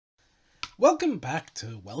Welcome back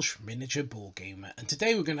to Welsh Miniature Board Gamer, and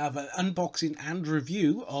today we're going to have an unboxing and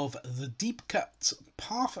review of the Deepcuts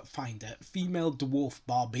Pathfinder Female Dwarf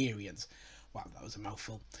Barbarians. Wow, that was a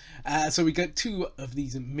mouthful. So we got two of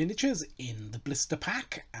these miniatures in the blister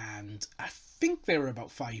pack, and I think they were about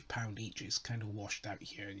 £5 each. It's kind of washed out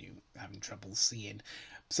here and you're having trouble seeing.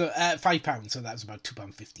 So £5, so that was about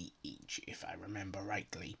 £2.50 each, if I remember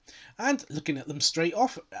rightly. And looking at them straight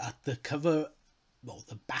off, at the cover, well,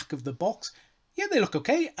 the back of the box, yeah, they look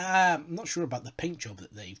okay. I'm not sure about the paint job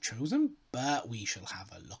that they've chosen, but we shall have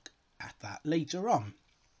a look at that later on.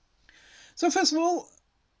 So first of all,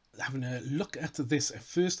 having a look at this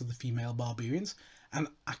first of the female barbarians, and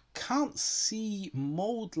I can't see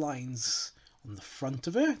mould lines on the front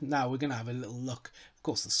of her. Now we're going to have a little look. Of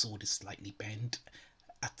course, the sword is slightly bent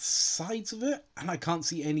at the sides of it, and I can't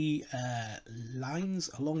see any lines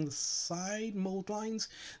along the side, mould lines.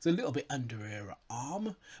 It's a little bit under her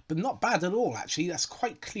arm, but not bad at all actually. That's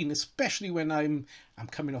quite clean, especially when I'm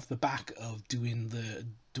coming off the back of doing the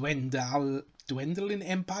Dwindling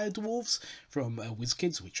Empire dwarves from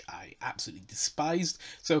WizKids, which I absolutely despised.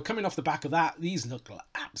 So coming off the back of that, these look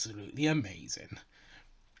absolutely amazing.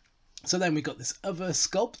 So then we got this other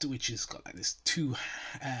sculpt, which has got like this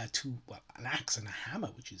an axe and a hammer,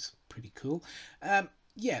 which is pretty cool.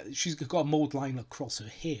 Yeah, she's got a mould line across her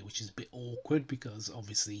hair, which is a bit awkward because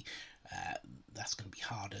obviously that's going to be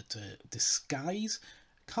harder to disguise.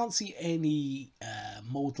 Can't see any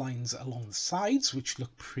mould lines along the sides, which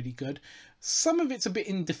look pretty good. Some of it's a bit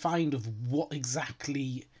indefined of what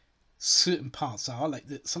exactly certain parts are, like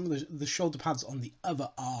some of the shoulder pads on the other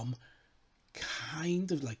arm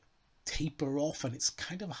kind of like taper off, and it's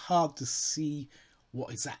kind of hard to see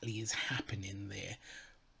what exactly is happening there.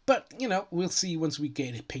 But you know, we'll see once we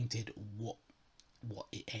get it painted what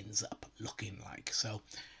it ends up looking like. So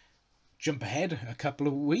jump ahead a couple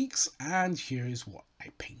of weeks, and here is what I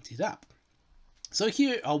painted up. So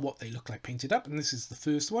here are what they look like painted up, and this is the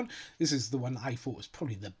first one. This is the one I thought was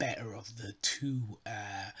probably the better of the two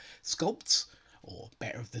sculpts, or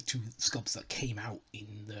better of the two sculpts that came out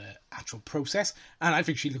in the actual process, and I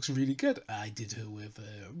think she looks really good. I did her with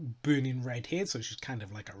burning red hair, so she's kind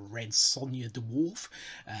of like a red Sonya dwarf,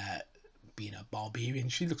 being a barbarian.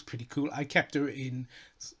 She looks pretty cool. I kept her in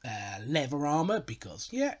leather armor because,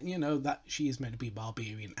 yeah, you know, that she is meant to be a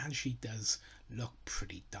barbarian, and she does look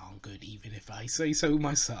pretty darn good, even if I say so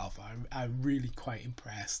myself. I'm really quite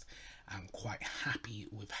impressed and quite happy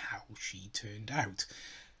with how she turned out.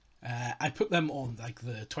 I put them on like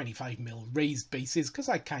the 25mm raised bases because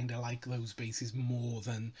I kind of like those bases more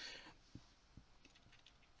than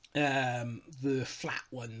the flat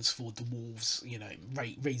ones for dwarves. You know,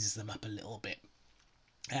 it raises them up a little bit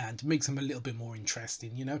and makes them a little bit more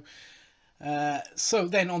interesting, you know. So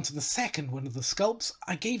then onto the second one of the sculpts.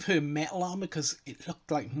 I gave her metal armor because it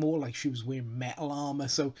looked like more like she was wearing metal armor,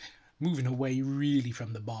 so moving away really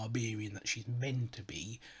from the barbarian that she's meant to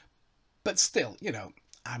be. But still, you know,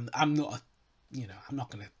 I'm not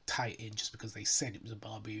going to tie it in just because they said it was a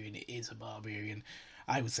barbarian. It is a barbarian.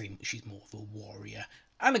 I would say she's more of a warrior.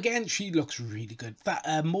 And again, she looks really good.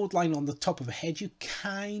 That mould line on the top of her head, you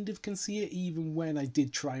kind of can see it, even when I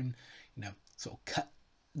did try and, you know, sort of cut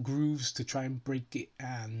grooves to try and break it.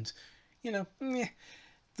 And, you know,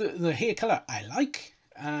 the hair colour I like.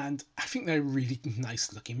 And I think they're really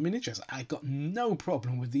nice looking miniatures. I got no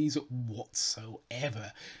problem with these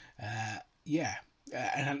whatsoever. Yeah.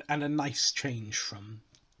 And a nice change from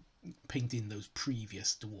painting those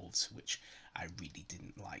previous dwarves, which I really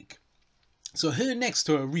didn't like. So her next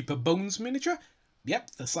to a Reaper Bones miniature.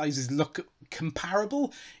 Yep, the sizes look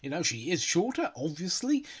comparable. You know, she is shorter,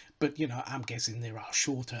 obviously, but, you know, I'm guessing there are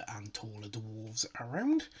shorter and taller dwarves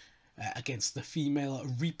around. Against the female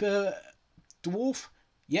Reaper dwarf.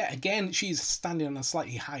 Yeah, again, she's standing on a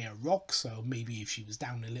slightly higher rock, so maybe if she was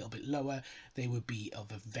down a little bit lower, they would be of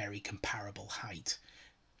a very comparable height.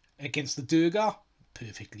 Against the Durgar,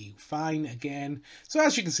 perfectly fine again. So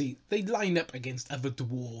as you can see, they line up against other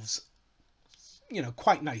dwarves, you know,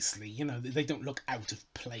 quite nicely. You know, they don't look out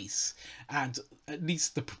of place, and at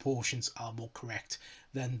least the proportions are more correct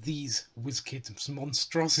than these WizKids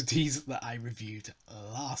monstrosities that I reviewed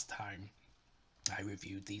last time. I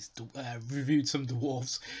reviewed reviewed some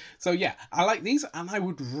dwarves. So yeah, I like these, and I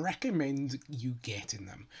would recommend you getting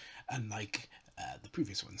them, unlike the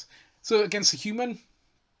previous ones. So against the human,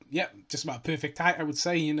 yep, just about perfect height, I would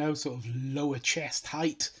say. You know, sort of lower chest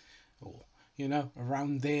height, or, you know,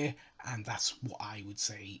 around there, and that's what I would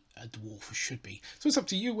say a dwarf should be. So it's up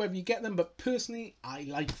to you whether you get them, but personally, I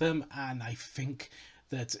like them, and I think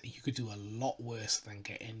that you could do a lot worse than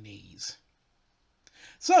getting these.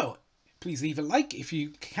 So Please leave a like if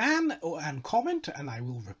you can and comment and I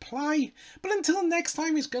will reply. But until next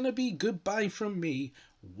time, it's going to be goodbye from me,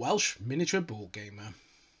 Welsh Miniature Board Gamer.